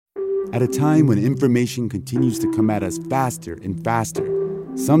At a time when information continues to come at us faster and faster,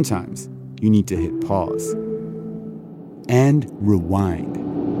 sometimes you need to hit pause and rewind.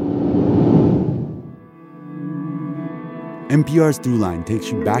 NPR's Throughline takes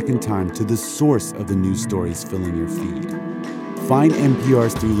you back in time to the source of the news stories filling your feed. Find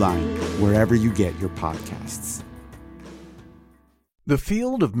NPR's Throughline wherever you get your podcasts. The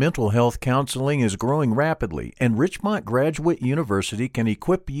field of mental health counseling is growing rapidly, and Richmont Graduate University can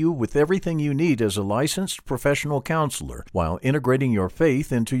equip you with everything you need as a licensed professional counselor while integrating your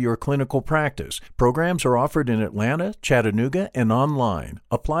faith into your clinical practice. Programs are offered in Atlanta, Chattanooga, and online.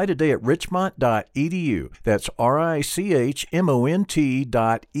 Apply today at richmont.edu. That's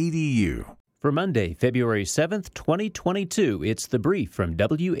RICHMONT.edu. For Monday, February 7th, 2022, it's The Brief from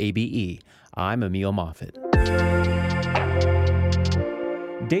WABE. I'm Emil Moffitt.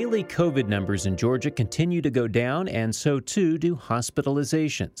 Daily COVID numbers in Georgia continue to go down, and so too do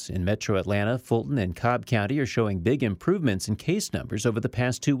hospitalizations. In Metro Atlanta, Fulton, and Cobb County are showing big improvements in case numbers over the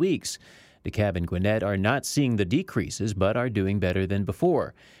past 2 weeks. DeKalb and Gwinnett are not seeing the decreases, but are doing better than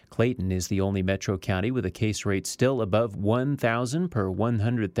before. Clayton is the only metro county with a case rate still above 1,000 per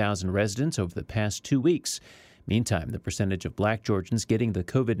 100,000 residents over the past 2 weeks. Meantime, the percentage of Black Georgians getting the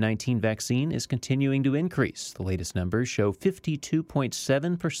COVID-19 vaccine is continuing to increase. The latest numbers show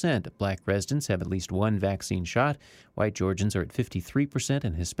 52.7% of Black residents have at least one vaccine shot. White Georgians are at 53%,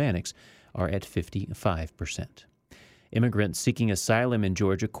 and Hispanics are at 55%. Immigrants seeking asylum in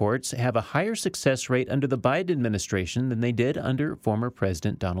Georgia courts have a higher success rate under the Biden administration than they did under former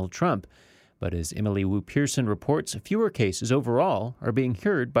President Donald Trump. But as Emily Wu Pearson reports, fewer cases overall are being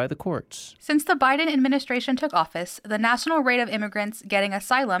heard by the courts. Since the Biden administration took office, the national rate of immigrants getting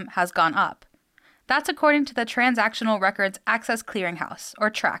asylum has gone up. That's according to the Transactional Records Access Clearinghouse, or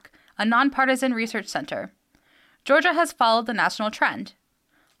TRAC, a nonpartisan research center. Georgia has followed the national trend.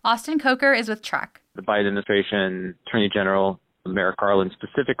 Austin Coker is with TRAC. The Biden administration, Attorney General Merrick Garland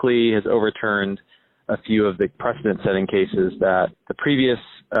specifically, has overturned a few of the precedent-setting cases that the previous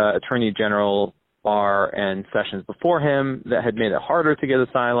Attorney General Barr and Sessions before him that had made it harder to get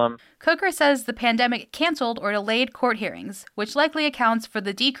asylum. Coker says the pandemic canceled or delayed court hearings, which likely accounts for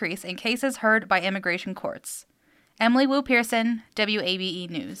the decrease in cases heard by immigration courts. Emily Wu Pearson, WABE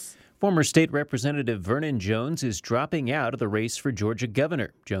News. Former State Representative Vernon Jones is dropping out of the race for Georgia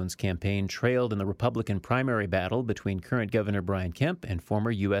governor. Jones' campaign trailed in the Republican primary battle between current Governor Brian Kemp and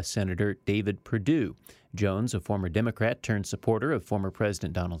former U.S. Senator David Perdue. Jones, a former Democrat turned supporter of former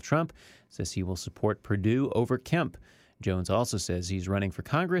President Donald Trump, says he will support Perdue over Kemp. Jones also says he's running for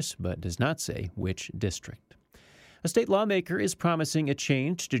Congress, but does not say which district. A state lawmaker is promising a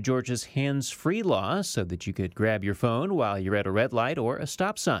change to Georgia's hands-free law so that you could grab your phone while you're at a red light or a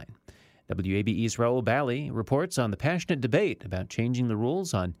stop sign. WABE's Raul Bally reports on the passionate debate about changing the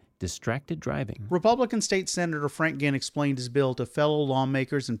rules on distracted driving. Republican State Senator Frank Ginn explained his bill to fellow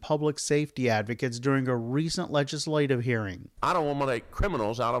lawmakers and public safety advocates during a recent legislative hearing. I don't want to make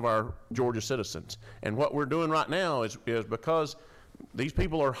criminals out of our Georgia citizens. And what we're doing right now is because these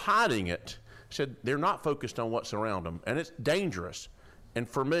people are hiding it, said they're not focused on what's around them, and it's dangerous. And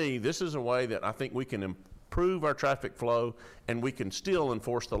for me, this is a way that I think we can improve our traffic flow and we can still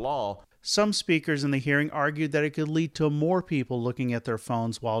enforce the law. Some speakers in the hearing argued that it could lead to more people looking at their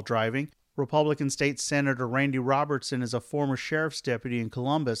phones while driving. Republican State Senator Randy Robertson is a former sheriff's deputy in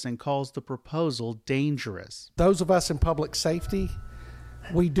Columbus and calls the proposal dangerous. Those of us in public safety,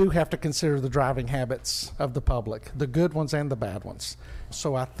 we do have to consider the driving habits of the public, the good ones and the bad ones.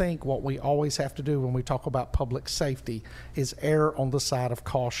 So I think what we always have to do when we talk about public safety is err on the side of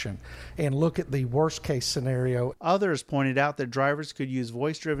caution and look at the worst case scenario. Others pointed out that drivers could use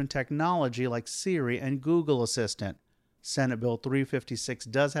voice-driven technology like Siri and Google Assistant. Senate Bill 356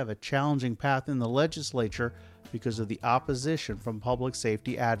 does have a challenging path in the legislature because of the opposition from public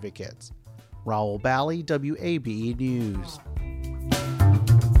safety advocates. Raul Bally, WABE News.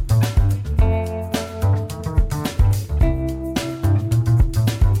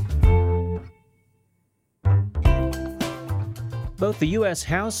 Both the U.S.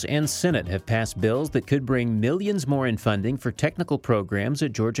 House and Senate have passed bills that could bring millions more in funding for technical programs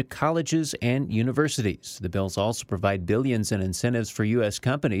at Georgia colleges and universities. The bills also provide billions in incentives for U.S.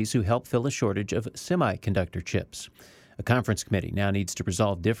 companies who help fill a shortage of semiconductor chips. A conference committee now needs to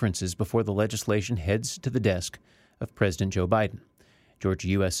resolve differences before the legislation heads to the desk of President Joe Biden. Georgia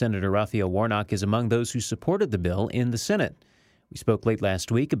U.S. Senator Raphael Warnock is among those who supported the bill in the Senate. We spoke late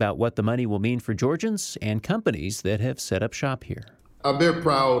last week about what the money will mean for Georgians and companies that have set up shop here. I'm very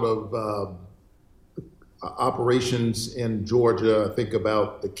proud of operations in Georgia. I think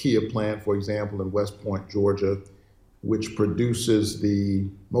about the Kia plant, for example, in West Point, Georgia, which produces the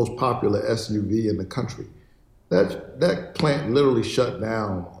most popular SUV in the country. That plant literally shut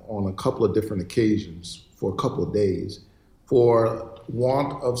down on a couple of different occasions for a couple of days for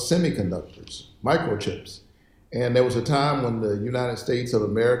want of semiconductors, microchips. And there was a time when the United States of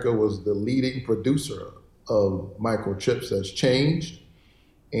America was the leading producer of microchips. That's changed.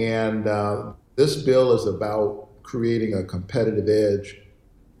 And this bill is about creating a competitive edge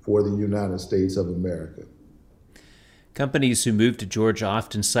for the United States of America. Companies who move to Georgia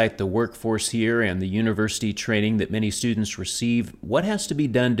often cite the workforce here and the university training that many students receive. What has to be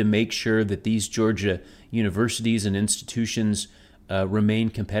done to make sure that these Georgia universities and institutions remain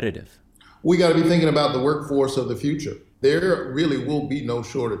competitive? We got to be thinking about the workforce of the future. There really will be no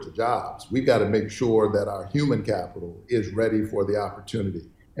shortage of jobs. We've got to make sure that our human capital is ready for the opportunity.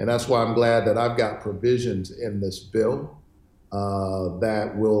 And that's why I'm glad that I've got provisions in this bill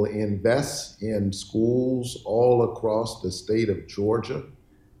that will invest in schools all across the state of Georgia,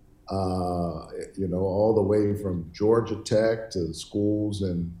 all the way from Georgia Tech to the schools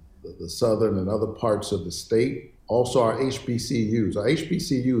in the southern and other parts of the state. Also our HBCUs. Our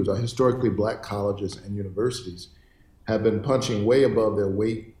HBCUs, our historically black colleges and universities, have been punching way above their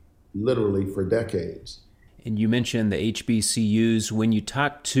weight literally for decades. And you mentioned the HBCUs. When you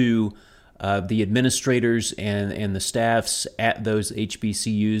talk to the administrators and the staffs at those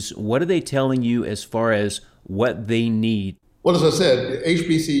HBCUs, what are they telling you as far as what they need? Well, as I said,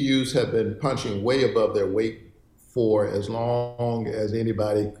 HBCUs have been punching way above their weight for as long as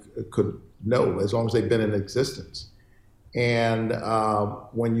anybody could know, as long as they've been in existence. And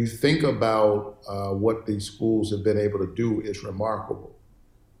when you think about what these schools have been able to do, it's remarkable.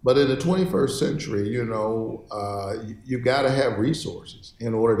 But in the 21st century, you've got to have resources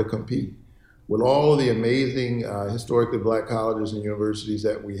in order to compete. With all of the amazing historically black colleges and universities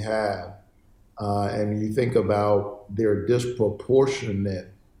that we have, and you think about their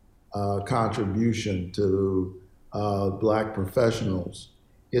disproportionate contribution to black professionals,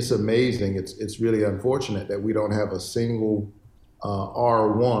 it's amazing. It's really unfortunate that we don't have a single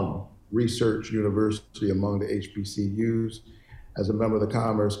R1 research university among the HBCUs. As a member of the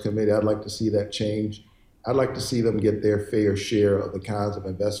Commerce Committee, I'd like to see that change. I'd like to see them get their fair share of the kinds of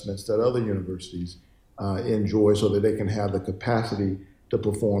investments that other universities enjoy so that they can have the capacity to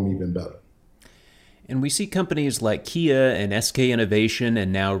perform even better. And we see companies like Kia and SK Innovation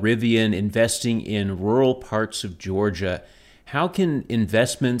and now Rivian investing in rural parts of Georgia. How can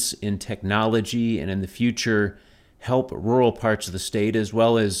investments in technology and in the future help rural parts of the state as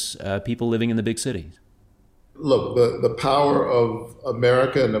well as people living in the big cities? Look, the power of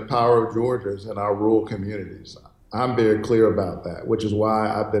America and the power of Georgia is in our rural communities. I'm very clear about that, which is why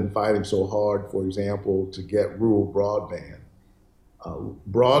I've been fighting so hard, for example, to get rural broadband.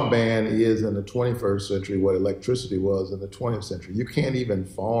 Broadband is in the 21st century what electricity was in the 20th century. You can't even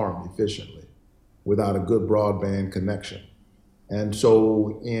farm efficiently without a good broadband connection. And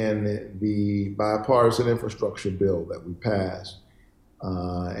so in the bipartisan infrastructure bill that we passed,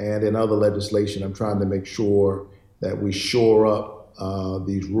 and in other legislation, I'm trying to make sure that we shore up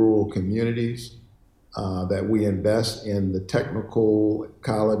these rural communities, that we invest in the technical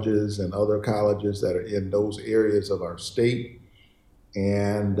colleges and other colleges that are in those areas of our state.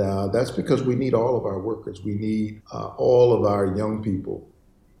 And that's because we need all of our workers. We need all of our young people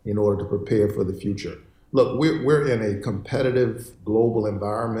in order to prepare for the future. Look, we're in a competitive global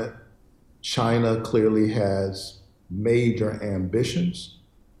environment. China clearly has major ambitions,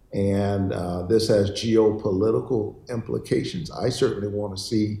 and this has geopolitical implications. I certainly want to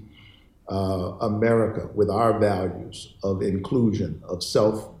see America with our values of inclusion, of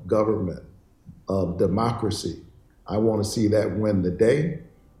self-government, of democracy. I want to see that win the day,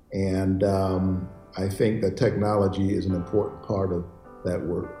 and I think that technology is an important part of that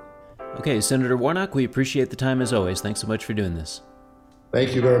work. Okay, Senator Warnock, we appreciate the time as always. Thanks so much for doing this.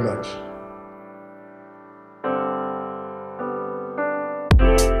 Thank you very much.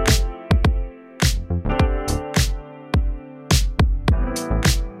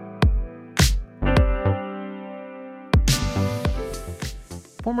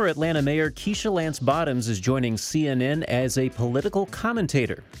 Former Atlanta Mayor Keisha Lance Bottoms is joining CNN as a political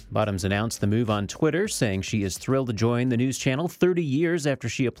commentator. Bottoms announced the move on Twitter, saying she is thrilled to join the news channel 30 years after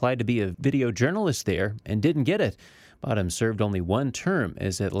she applied to be a video journalist there and didn't get it. Bottoms served only one term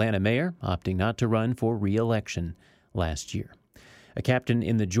as Atlanta mayor, opting not to run for re-election last year. A captain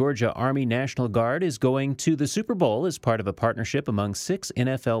in the Georgia Army National Guard is going to the Super Bowl as part of a partnership among 6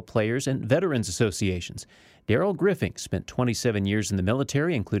 NFL players and veterans associations. Darrell Griffin spent 27 years in the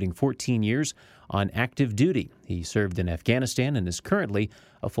military, including 14 years on active duty. He served in Afghanistan and is currently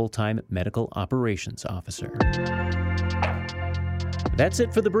a full-time medical operations officer. That's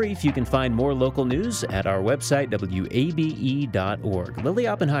it for The Brief. You can find more local news at our website, wabe.org. Lily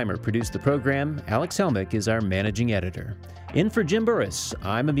Oppenheimer produced the program. Alex Helmick is our managing editor. In for Jim Burris,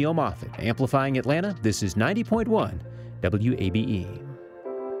 I'm Emil Moffitt. Amplifying Atlanta, this is 90.1 WABE.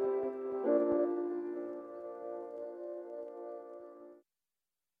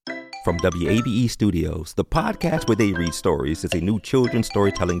 From WABE Studios, the podcast where they read stories is a new children's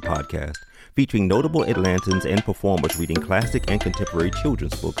storytelling podcast featuring notable Atlantans and performers reading classic and contemporary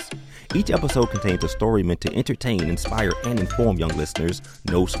children's books. Each episode contains a story meant to entertain, inspire, and inform young listeners.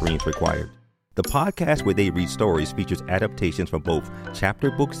 No screens required. The podcast where they read stories features adaptations from both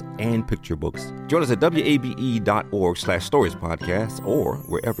chapter books and picture books. Join us at wabe.org/stories podcasts or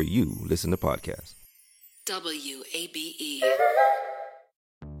wherever you listen to podcasts. WABE.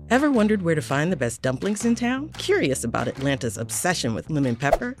 Ever wondered where to find the best dumplings in town? Curious about Atlanta's obsession with lemon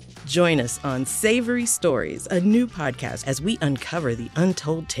pepper? Join us on Savory Stories, a new podcast as we uncover the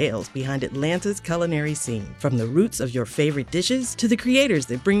untold tales behind Atlanta's culinary scene. From the roots of your favorite dishes to the creators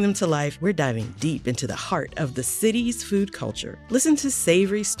that bring them to life, we're diving deep into the heart of the city's food culture. Listen to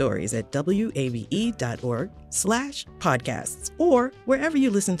Savory Stories at wabe.org/podcasts or wherever you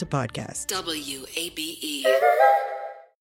listen to podcasts. WABE.